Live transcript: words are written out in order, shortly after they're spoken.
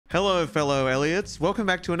Hello, fellow Elliots. Welcome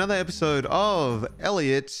back to another episode of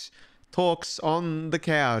Elliot Talks on the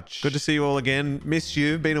Couch. Good to see you all again. Missed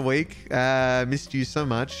you. Been a week. Missed you so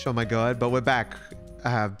much. Oh my god. But we're back.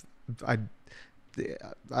 I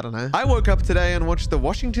don't know. I woke up today and watched the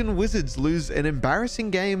Washington Wizards lose an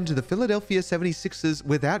embarrassing game to the Philadelphia 76ers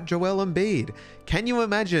without Joel Embiid. Can you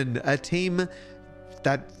imagine a team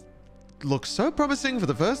that looks so promising for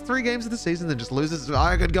the first 3 games of the season, then just loses?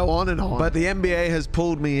 I could go on and on. But the NBA has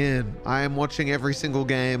pulled me in. I am watching every single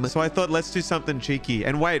game. So I thought, let's do something cheeky.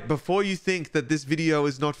 And wait, before you think that this video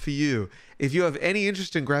is not for you, if you have any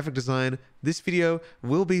interest in graphic design, this video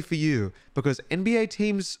will be for you, because NBA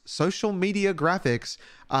teams' social media graphics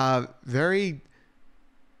are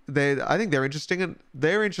I think they're interesting, and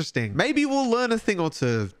they're interesting. Maybe we'll learn a thing or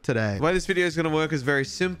two today. The way this video is going to work is very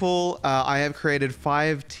simple. I have created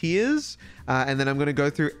 5 tiers, and then I'm going to go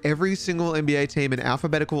through every single NBA team in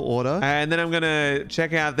alphabetical order, and then I'm going to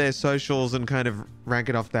check out their socials and kind of rank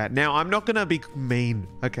it off that. Now, I'm not going to be mean,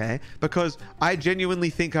 okay? Because I genuinely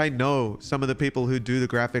think I know some of the people who do the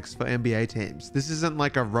graphics for NBA teams. This isn't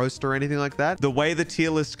like a roast or anything like that. The way the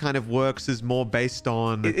tier list kind of works is more based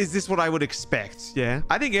on, is this what I would expect? Yeah.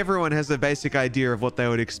 I think everyone has a basic idea of what they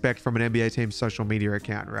would expect from an NBA team's social media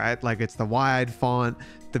account, right? Like, it's the wide font,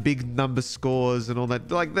 the big number scores and all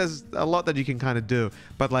that. Like, there's a lot that you can kind of do,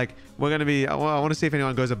 but like, we're going to be, I want to see if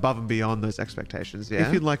anyone goes above and beyond those expectations. Yeah.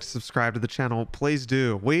 If you'd like to subscribe to the channel, please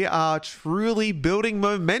do. We are truly building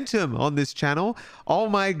momentum on this channel. Oh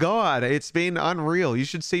my God, it's been unreal. You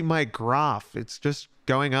should see my graph. It's just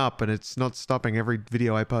going up and it's not stopping every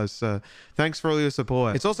video I post. So thanks for all your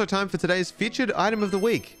support. It's also time for today's featured item of the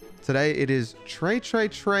week. Today it is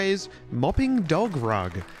Trey's mopping dog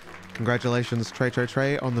rug. Congratulations,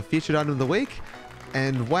 Trey, on the featured item of the week.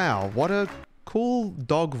 And wow, what a cool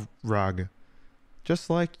dog rug.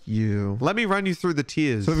 Just like you. Let me run you through the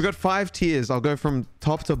tiers. So we've got 5 tiers. I'll go from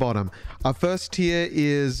top to bottom. Our first tier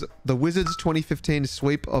is the Wizards 2015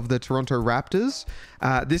 sweep of the Toronto Raptors.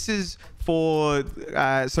 This is for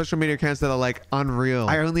social media accounts that are like unreal.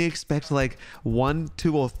 I only expect like 1,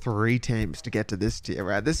 2, or 3 teams to get to this tier,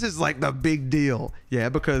 right? This is like the big deal. Yeah,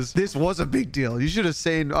 because this was a big deal. You should have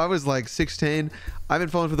seen, I was like 16. I've been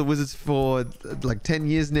following for the Wizards for like 10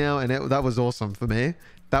 years now, and that was awesome for me.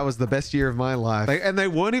 That was the best year of my life. And they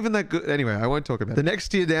weren't even that good. Anyway, I won't talk about it. The next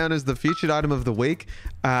tier down is the featured item of the week.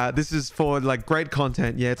 This is for like great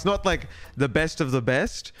content. Yeah, it's not like the best of the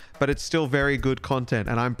best, but it's still very good content.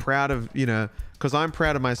 And I'm proud of, you know, because I'm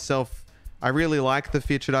proud of myself. I really like the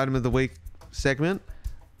featured item of the week segment.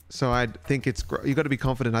 So I think it's great. You got to be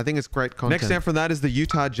confident. I think it's great content. Next down from that is the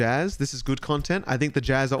Utah Jazz. This is good content. I think the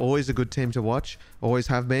Jazz are always a good team to watch. Always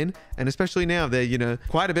have been. And especially now, they're, you know,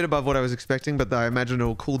 quite a bit above what I was expecting, but I imagine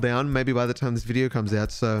it'll cool down maybe by the time this video comes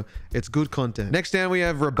out. So it's good content. Next down, we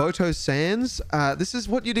have Roboto Sands. This is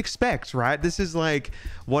what you'd expect, right? This is like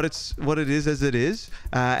what it is as it is.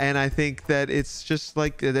 And I think that it's just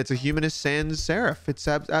like, it's a humanist sans serif. It's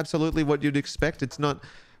absolutely what you'd expect. It's not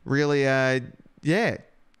really, yeah.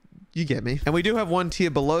 You get me. And we do have 1 tier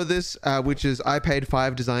below this, which is I paid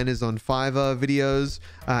 5 designers on Fiverr videos.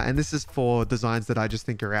 And this is for designs that I just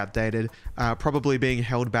think are outdated, probably being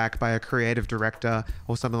held back by a creative director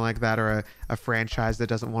or something like that, or a franchise that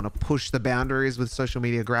doesn't want to push the boundaries with social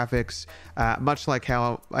media graphics. Much like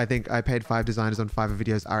how I think I paid 5 designers on Fiverr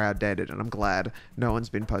videos are outdated. And I'm glad no one's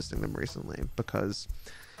been posting them recently, because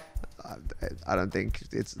I don't think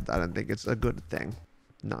it's a good thing.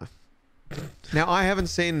 No. Now, I haven't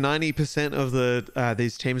seen 90% of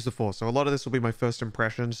these teams before, so a lot of this will be my first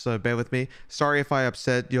impressions, so bear with me. Sorry if I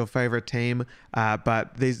upset your favorite team,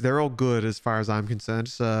 but they're all good as far as I'm concerned,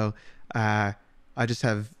 so I just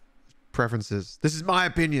have preferences. This is my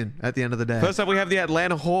opinion at the end of the day. First up, we have the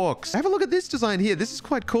Atlanta Hawks. Have a look at this design here. This is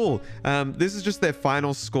quite cool. This is just their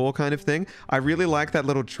final score kind of thing. I really like that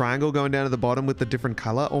little triangle going down to the bottom with the different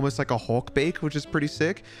color, almost like a hawk beak, which is pretty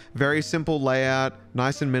sick. Very simple layout,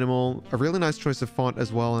 nice and minimal. A really nice choice of font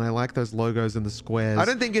as well, and I like those logos and the squares. I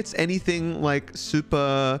don't think it's anything like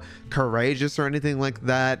super courageous or anything like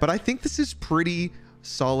that, but I think this is pretty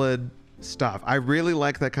solid stuff. I really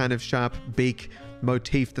like that kind of sharp beak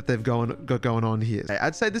motif that they've got going on here.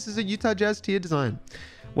 I'd say this is a Utah Jazz tier design.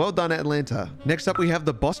 Well done, Atlanta. Next up, we have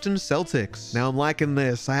the Boston Celtics. Now, I'm liking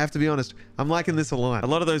this. I have to be honest. I'm liking this a lot. A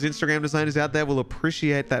lot of those Instagram designers out there will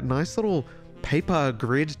appreciate that nice little paper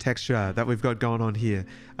grid texture that we've got going on here.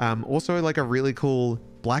 Also, like a really cool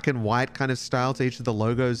black and white kind of style to each of the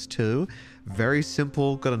logos too. Very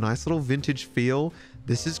simple, got a nice little vintage feel.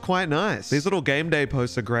 This is quite nice. These little game day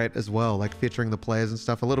posts are great as well, like featuring the players and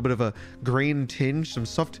stuff. A little bit of a green tinge, some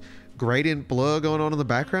soft gradient blur going on in the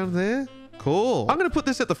background there. Cool. I'm going to put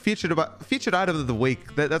this at the featured item of the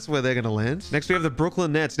week. That's where they're going to land. Next, we have the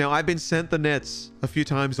Brooklyn Nets. Now, I've been sent the Nets a few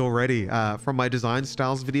times already from my design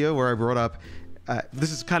styles video where I brought up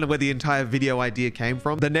this is kind of where the entire video idea came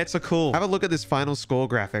from. The Nets are cool. Have a look at this final score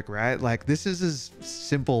graphic, right? Like, this is as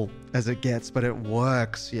simple as it gets, but it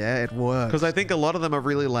works. Yeah, it works. Because I think a lot of them are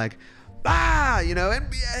really like, you know,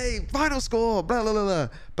 NBA final score, blah, blah, blah, blah.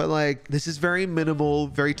 But like, this is very minimal,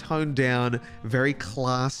 very toned down, very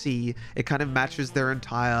classy. It kind of matches their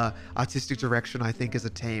entire artistic direction, I think, as a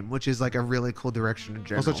team, which is like a really cool direction in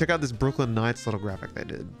general. Also, check out this Brooklyn Knights little graphic they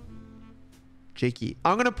did. Cheeky.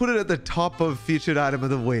 I'm going to put it at the top of featured item of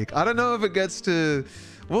the week. I don't know if it gets to...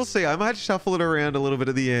 We'll see. I might shuffle it around a little bit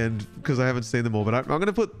at the end because I haven't seen them all. But I'm going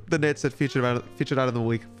to put the Nets at featured item of the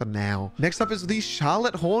week for now. Next up is the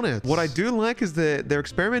Charlotte Hornets. What I do like is that they're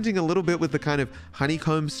experimenting a little bit with the kind of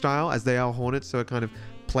honeycomb style as they are Hornets. So it kind of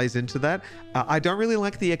plays into that. I don't really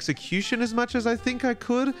like the execution as much as I think I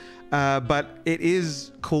could. But it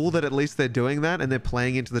is cool that at least they're doing that and they're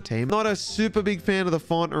playing into the team. Not a super big fan of the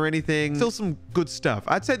font or anything. Still some good stuff.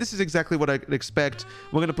 I'd say this is exactly what I'd expect.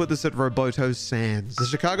 We're going to put this at Roboto Sands. The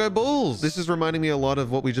Chicago Bulls. This is reminding me a lot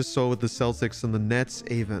of what we just saw with the Celtics and the Nets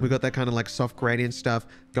even. We got that kind of like soft gradient stuff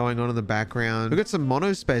going on in the background. We've got some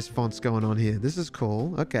monospace fonts going on here. This is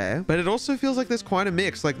cool. Okay. But it also feels like there's quite a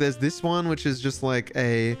mix. Like there's this one, which is just like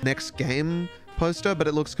a next game poster, but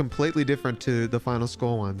it looks completely different to the final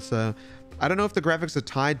score one. So I don't know if the graphics are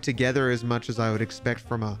tied together as much as I would expect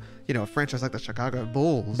from a, you know, a franchise like the Chicago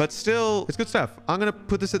Bulls. But still, it's good stuff. I'm going to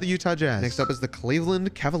put this at the Utah Jazz. Next up is the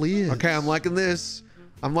Cleveland Cavaliers. Okay, I'm liking this.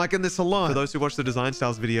 I'm liking this a lot. For those who watched the design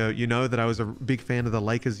styles video, you know that I was a big fan of the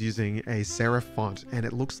Lakers using a serif font, and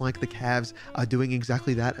it looks like the Cavs are doing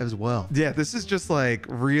exactly that as well. Yeah, this is just like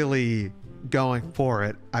really going for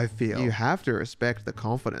it, I feel. You have to respect the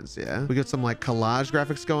confidence, yeah? We got some like collage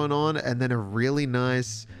graphics going on and then a really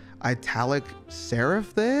nice italic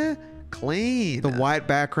serif there. Clean. The white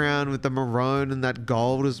background with the maroon and that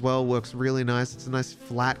gold as well works really nice. It's a nice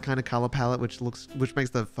flat kind of color palette which makes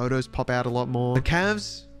the photos pop out a lot more. The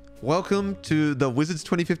Cavs, welcome to the Wizards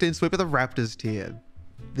 2015 sweep of the Raptors tier.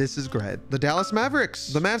 This is great. The Dallas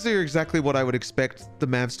Mavericks. The Mavs are exactly what I would expect the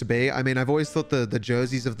Mavs to be. I mean, I've always thought the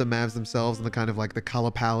jerseys of the Mavs themselves and the kind of like the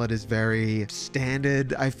color palette is very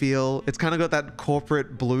standard, I feel. It's kind of got that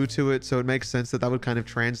corporate blue to it, so it makes sense that that would kind of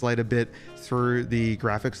translate a bit through the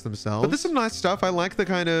graphics themselves. But there's some nice stuff. I like the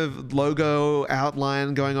kind of logo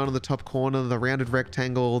outline going on in the top corner, the rounded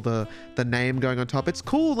rectangle, the name going on top. It's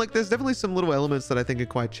cool. Like there's definitely some little elements that I think are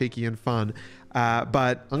quite cheeky and fun.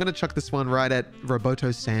 But I'm going to chuck this one right at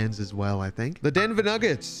Roboto Sands as well, I think. The Denver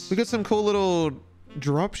Nuggets. We got some cool little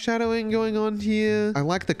drop shadowing going on here. I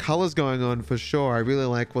like the colors going on for sure. I really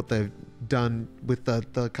like what they've done with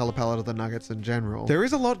the color palette of the Nuggets in general. There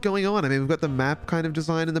is a lot going on. I mean, we've got the map kind of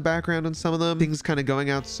design in the background on some of them. Things kind of going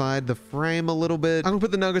outside the frame a little bit. I'm going to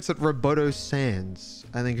put the Nuggets at Roboto Sands.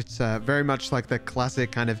 I think it's very much like the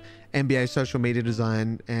classic kind of NBA social media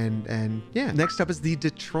design and yeah. Next up is the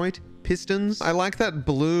Detroit Pistons. I like that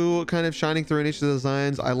blue kind of shining through in each of the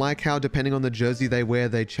designs. I like how depending on the jersey they wear,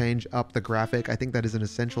 they change up the graphic. I think that is an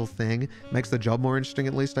essential thing. Makes the job more interesting,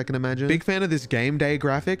 at least I can imagine. Big fan of this game day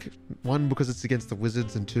graphic. One, because it's against the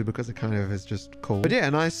Wizards, and two, because it kind of is just cool. But yeah,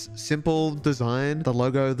 a nice, simple design. The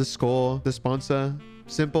logo, the score, the sponsor.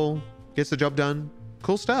 Simple. Gets the job done.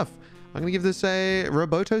 Cool stuff. I'm going to give this a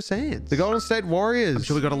Roboto Sands. The Golden State Warriors. I'm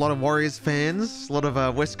sure we got a lot of Warriors fans. A lot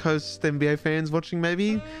of West Coast NBA fans watching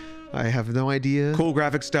maybe. I have no idea. Cool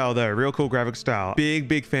graphic style though. Real cool graphic style.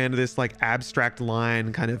 Big fan of this like abstract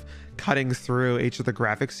line kind of cutting through each of the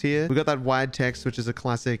graphics here. We got that wide text, which is a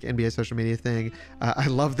classic NBA social media thing. I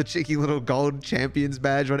love the cheeky little gold champions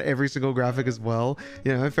badge on every single graphic as well.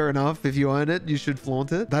 You know, fair enough. If you own it, you should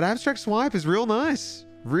flaunt it. That abstract swipe is real nice.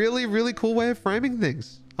 Really cool way of framing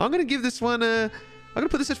things. I'm going to give this one I'm going to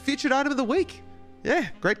put this at featured item of the week. Yeah,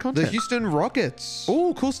 great content. The Houston Rockets.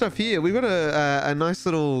 Oh, cool stuff here. We've got a nice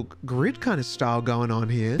little grid kind of style going on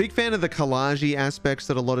here. Big fan of the collage-y aspects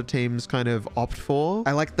that a lot of teams kind of opt for.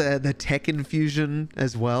 I like the tech infusion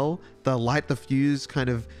as well. The light the fuse kind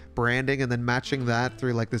of branding and then matching that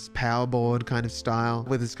through like this power board kind of style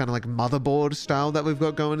with this kind of like motherboard style that we've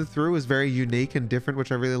got going through is very unique and different,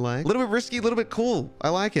 which I really like. A little bit risky, a little bit cool. I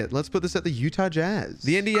like it. Let's put this at the Utah Jazz.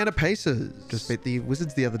 The Indiana Pacers. Just beat the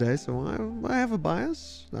Wizards the other day, so I have a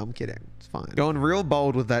bias. No, I'm kidding. It's fine. Going real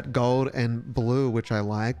bold with that gold and blue, which I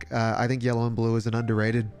like. I think yellow and blue is an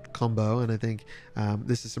underrated combo, and I think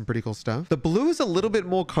this is some pretty cool stuff. The blue is a little bit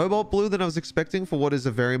more cobalt blue than I was expecting for what is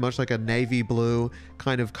a very much like a navy blue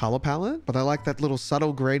kind of color palette, but I like that little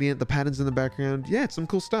subtle gradient, the patterns in the background. Yeah, it's some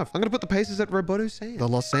cool stuff. I'm gonna put the Pacers at Roboto Sand. The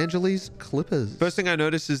Los Angeles Clippers. First thing I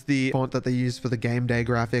notice is the font that they use for the game day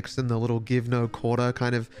graphics and the little give no quarter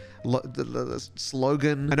kind of the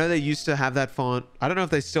slogan. I know they used to have that font. I don't know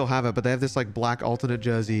if they still have it, but they have this like black alternate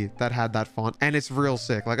jersey that had that font, and it's real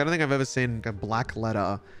sick. Like, I don't think I've ever seen a black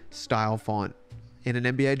letter style font in an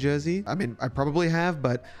NBA jersey. I mean, I probably have,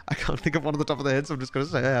 but I can't think of one on the top of the head, so I'm just gonna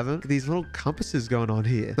say I haven't. These little compasses going on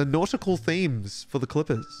here. The nautical themes for the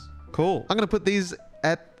Clippers. Cool. I'm gonna put these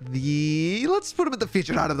at the... Let's put them at the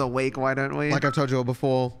featured art of the week, why don't we? Like I've told you all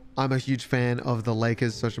before, I'm a huge fan of the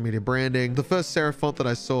Lakers social media branding. The first serif font that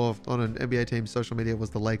I saw on an NBA team's social media was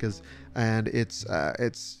the Lakers, and it's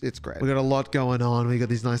great. We got a lot going on. We got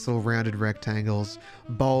these nice little rounded rectangles,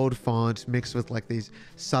 bold font mixed with like these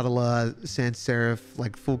subtler sans serif,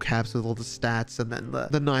 like full caps with all the stats, and then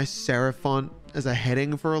the nice serif font as a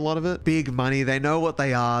heading for a lot of it. Big money. They know what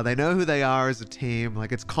they are. They know who they are as a team.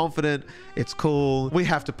 Like, it's confident. It's cool. We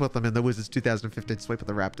have to put them in the Wizards 2015 sweep of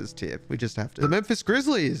the Raptors tier. We just have to. The Memphis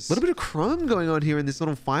Grizzlies. A little bit of chrome going on here in this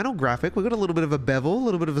little final graphic. We've got a little bit of a bevel, a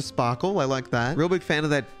little bit of a sparkle. I like that. Real big fan of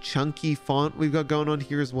that chunky font we've got going on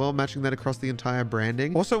here as well, matching that across the entire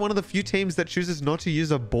branding. Also, one of the few teams that chooses not to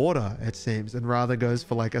use a border, it seems, and rather goes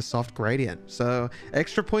for like a soft gradient. So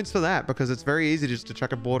extra points for that, because it's very easy just to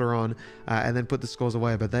chuck a border on and then put the scores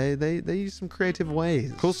away, but they use some creative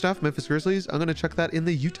ways. Cool stuff, Memphis Grizzlies. I'm gonna chuck that in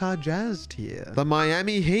the Utah Jazz tier. The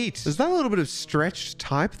Miami Heat. Is that a little bit of stretched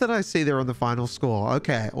type that I see there on the final score?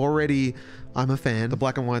 Okay, already I'm a fan. The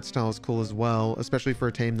black and white style is cool as well, especially for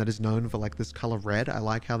a team that is known for like this color red. I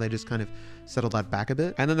like how they just kind of settle that back a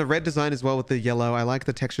bit. And then the red design as well with the yellow. I like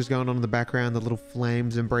the textures going on in the background, the little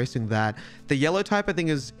flames, embracing that. The yellow type I think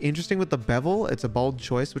is interesting with the bevel. It's a bold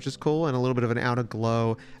choice, which is cool, and a little bit of an outer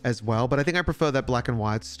glow as well. But I think I prefer that black and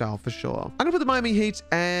white style for sure. I'm gonna put the Miami Heat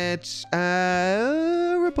at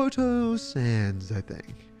Roboto Sands, I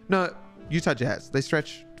think. No, Utah Jazz. They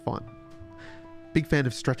stretch font. Big fan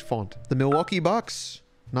of stretch font. The Milwaukee Bucks.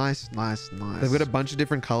 Nice, nice, nice. They've got a bunch of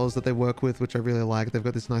different colors that they work with, which I really like. They've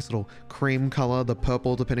got this nice little cream color, the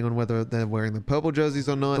purple, depending on whether they're wearing the purple jerseys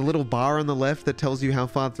or not. The little bar on the left that tells you how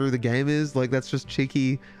far through the game is. Like, that's just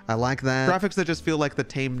cheeky. I like that. Graphics that just feel like the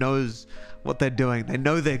team knows what they're doing. They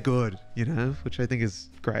know they're good, you know, which I think is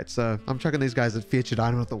great. So I'm chucking these guys at featured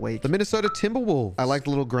item of the week. The Minnesota Timberwolves. I like the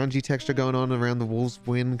little grungy texture going on around the Wolves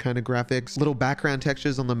win kind of graphics. Little background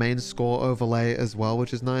textures on the main score overlay as well,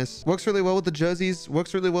 which is nice. Works really well with the jerseys.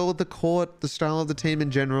 Works really well with the court, the style of the team in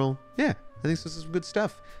general. Yeah, I think this is some good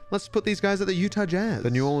stuff. Let's put these guys at the Utah Jazz. The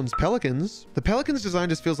New Orleans Pelicans. The Pelicans design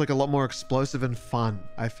just feels like a lot more explosive and fun,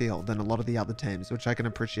 I feel, than a lot of the other teams, which I can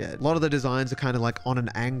appreciate. A lot of the designs are kind of like on an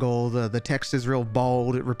angle. The text is real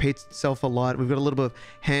bold. It repeats itself a lot. We've got a little bit of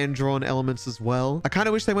hand-drawn elements as well. I kind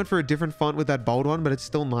of wish they went for a different font with that bold one, but it's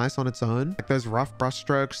still nice on its own. Like those rough brush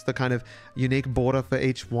strokes, the kind of unique border for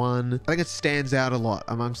each one. I think it stands out a lot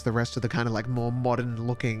amongst the rest of the kind of like more modern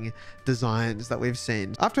looking designs that we've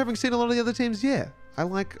seen. After having seen a lot of the other teams, yeah, I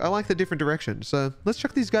like the different direction. So let's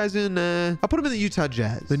chuck these guys in. I'll put them in the Utah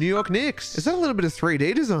Jazz. The New York Knicks. Is that a little bit of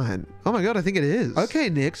 3D design? Oh my God, I think it is. Okay,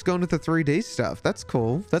 Knicks going with the 3D stuff. That's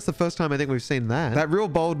cool. That's the first time I think we've seen that. That real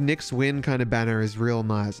bold Knicks win kind of banner is real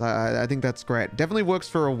nice. I think that's great. Definitely works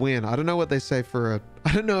for a win. I don't know what they say for a...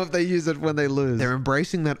 I don't know if they use it when they lose. They're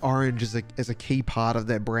embracing that orange as a key part of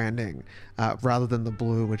their branding, rather than the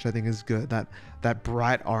blue, which I think is good. That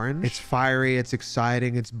bright orange. It's fiery, it's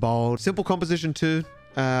exciting, it's bold. Simple composition too.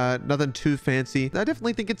 Nothing too fancy. I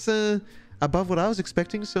definitely think it's above what I was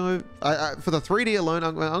expecting. So for the 3D alone,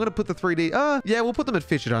 I'm going to put the 3D. Yeah, we'll put them at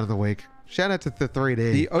featured item of the week. Shout out to the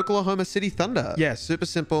 3D. The Oklahoma City Thunder. Yeah, super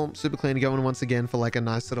simple, super clean. Going once again for like a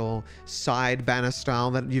nice little side banner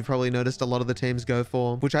style that you've probably noticed a lot of the teams go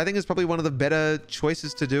for, which I think is probably one of the better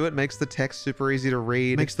choices to do. It makes the text super easy to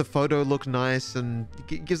read, makes the photo look nice, and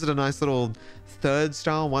gives it a nice little third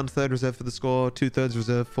style. 1/3 reserved for the score, 2/3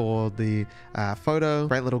 reserved for the photo.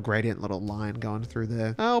 Great little gradient, little line going through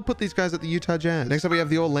there. I'll put these guys at the Utah Jazz. Next up, we have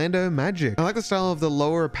the Orlando Magic. I like the style of the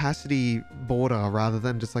lower opacity border rather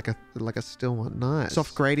than just like a still one. Nice.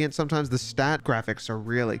 Soft gradient. Sometimes the stat graphics are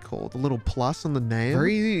really cool. The little plus on the name.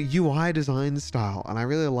 Very UI design style, and I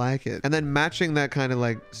really like it. And then matching that kind of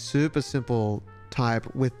like super simple type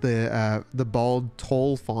with the bold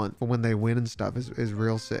tall font for when they win and stuff is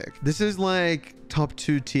real sick. This is like top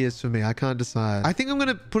 2 tiers for me. I can't decide. I think I'm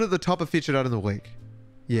gonna put it at the top of featured item of the week.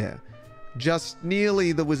 Yeah, just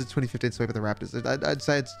nearly the Wizards 2015 sweep of the Raptors. I'd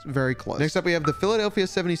say it's very close. Next up, we have the Philadelphia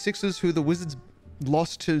 76ers, who the Wizards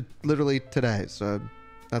lost to literally today. So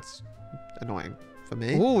that's annoying for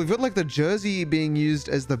me. Oh, we've got like the jersey being used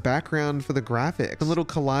as the background for the graphics. Some little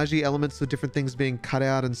collage elements of different things being cut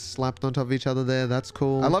out and slapped on top of each other there. That's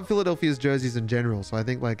cool. I love Philadelphia's jerseys in general. So I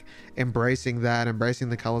think like embracing that, embracing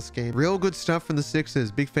the color scheme. Real good stuff from the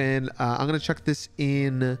Sixers. Big fan. I'm going to chuck this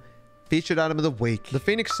in featured item of the week. The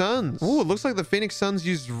Phoenix Suns. Oh, it looks like the Phoenix Suns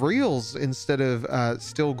used reels instead of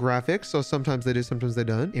still graphics, or sometimes they do, sometimes they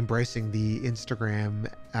don't. Embracing the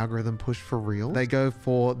Instagram algorithm push for reels. They go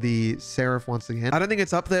for the serif once again. I don't think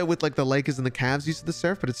it's up there with like the Lakers and the Cavs use of the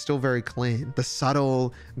serif, but it's still very clean. The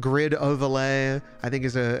subtle grid overlay, I think,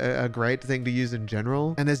 is a great thing to use in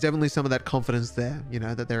general. And there's definitely some of that confidence there, you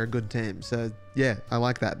know, that they're a good team. So yeah, I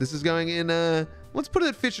like that. This is going in let's put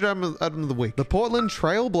it featured item of the week. The Portland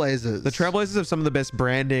Trailblazers. The Trailblazers have some of the best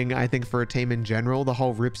branding, I think, for a team in general. The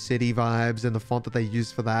whole Rip City vibes and the font that they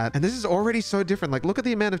use for that. And this is already so different. Like, look at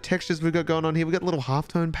the amount of textures we've got going on here. We've got little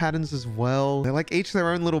halftone patterns as well. They're like each their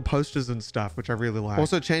own little posters and stuff, which I really like.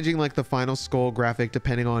 Also changing like the final score graphic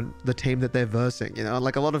depending on the team that they're versing. You know,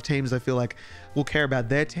 like a lot of teams I feel like will care about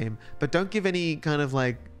their team, but don't give any kind of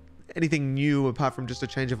like anything new apart from just a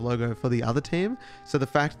change of logo for the other team. So the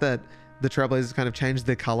fact that the Trailblazers kind of changed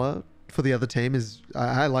their color for the other team is,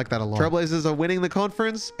 I like that a lot. Trailblazers are winning the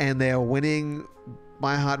conference and they're winning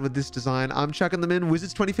my heart with this design. I'm chucking them in.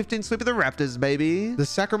 Wizards 2015 sweep of the Raptors, baby. The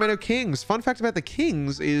Sacramento Kings. Fun fact about the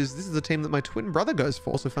Kings is this is the team that my twin brother goes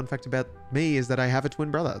for. Also fun fact about me is that I have a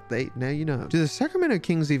twin brother. Now you know. Do the Sacramento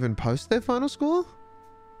Kings even post their final score?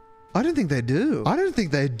 I don't think they do. I don't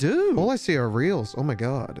think they do. All I see are reels. Oh my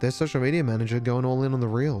God. Their social media manager going all in on the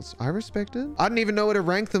reels. I respect it. I didn't even know where to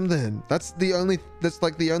rank them then. That's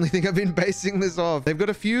like the only thing I've been basing this off. They've got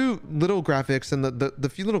a few little graphics and the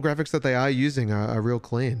few little graphics that they are using are real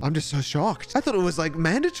clean. I'm just so shocked. I thought it was like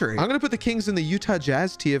mandatory. I'm going to put the Kings in the Utah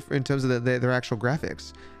Jazz tier in terms of their actual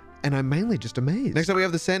graphics. And I'm mainly just amazed. Next up, we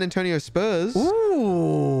have the San Antonio Spurs.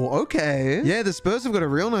 Ooh, okay. Yeah, the Spurs have got a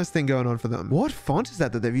real nice thing going on for them. What font is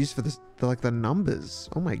that they've used for this, like the numbers?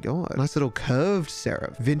 Oh my God. Nice little curved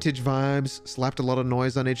serif. Vintage vibes, slapped a lot of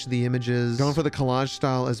noise on each of the images. Going for the collage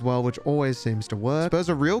style as well, which always seems to work. Spurs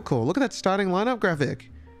are real cool. Look at that starting lineup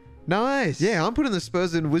graphic. Nice. Yeah, I'm putting the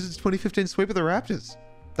Spurs in Wizards 2015 sweep of the Raptors.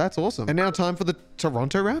 That's awesome. And now time for the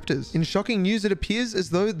Toronto Raptors. In shocking news, it appears as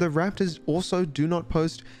though the Raptors also do not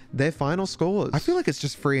post their final scores. I feel like it's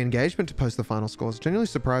just free engagement to post the final scores. Genuinely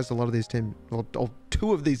surprised a lot of these teams, or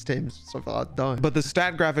two of these teams so far don't. But the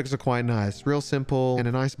stat graphics are quite nice. Real simple and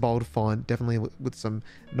a nice bold font. Definitely with some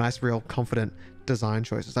nice, real confident design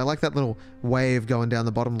choices. I like that little wave going down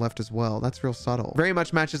the bottom left as well. That's real subtle. Very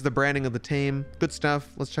much matches the branding of the team. Good stuff.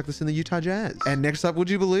 Let's check this in the Utah Jazz. And next up, would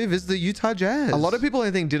you believe, is the Utah Jazz. A lot of people, I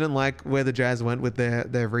think, didn't like where the Jazz went with their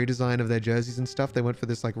redesign of their jerseys and stuff. They went for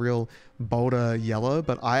this like real bolder yellow,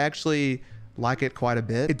 but I actually like it quite a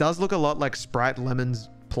bit. It does look a lot like Sprite Lemons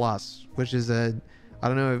Plus, which is I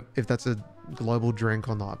don't know if that's a global drink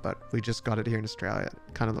or not, but we just got it here in Australia.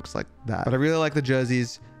 It kind of looks like that. But I really like the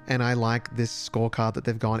jerseys. And I like this scorecard that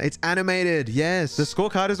they've gone. It's animated. Yes. The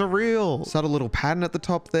scorecard is a real. Subtle little pattern at the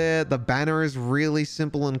top there. The banner is really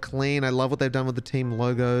simple and clean. I love what they've done with the team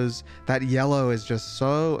logos. That yellow is just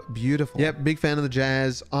so beautiful. Yep. Big fan of the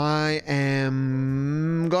Jazz. I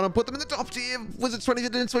am gonna put them in the top tier. Wizards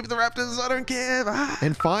 2015 sweep of the Raptors. I don't care.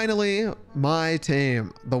 And finally, my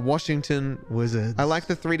team, the Washington Wizards. I like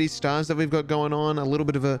the 3D stars that we've got going on. A little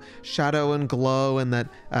bit of a shadow and glow, and that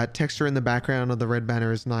texture in the background of the red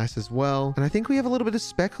banner is nice as well. And I think we have a little bit of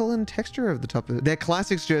speckle and texture over the top of it. Their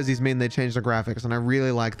classics jerseys mean they changed the graphics, and I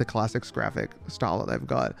really like the classics graphic style that they've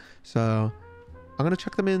got. So I'm gonna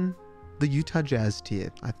chuck them in the Utah Jazz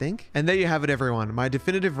tier, I think. And there you have it, everyone. My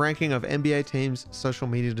definitive ranking of NBA teams' social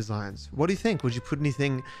media designs. What do you think? Would you put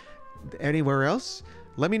anything anywhere else?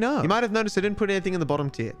 Let me know. You might have noticed I didn't put anything in the bottom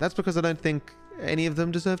tier. That's because I don't think any of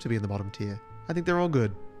them deserve to be in the bottom tier. I think they're all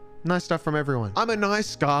good. Nice stuff from everyone. I'm a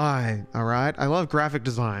nice guy, all right? I love graphic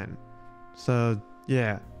design. So,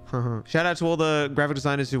 yeah. Shout out to all the graphic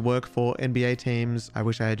designers who work for NBA teams. I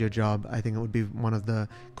wish I had your job. I think it would be one of the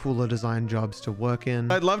cooler design jobs to work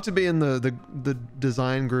in. I'd love to be in the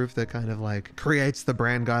design group that kind of like creates the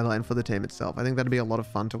brand guideline for the team itself. I think that'd be a lot of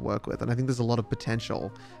fun to work with. And I think there's a lot of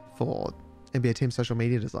potential for NBA team social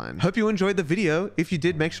media design. Hope you enjoyed the video. If you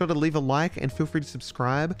did, make sure to leave a like and feel free to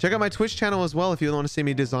subscribe. Check out my Twitch channel as well if you want to see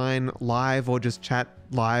me design live or just chat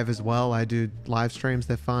live as well. I do live streams,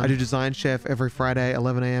 they're fun. I do Design Chef every Friday,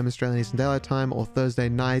 11 a.m. Australian Eastern Daylight Time, or Thursday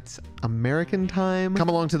nights American time. Come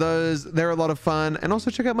along to those, they're a lot of fun. And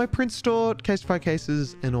also check out my print store, Case-to-Buy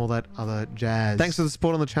Cases, and all that other jazz. Thanks for the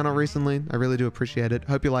support on the channel recently. I really do appreciate it.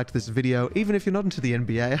 Hope you liked this video, even if you're not into the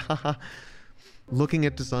NBA. looking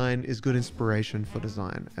at design is good inspiration for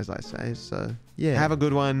design, as I say. So yeah, have a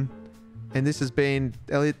good one. And this has been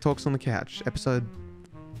Elliot Talks on the Couch, episode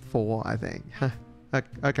 4, I think.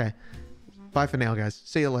 Okay. Bye for now, guys.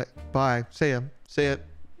 See you later. Bye. See ya. See ya.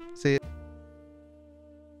 See ya.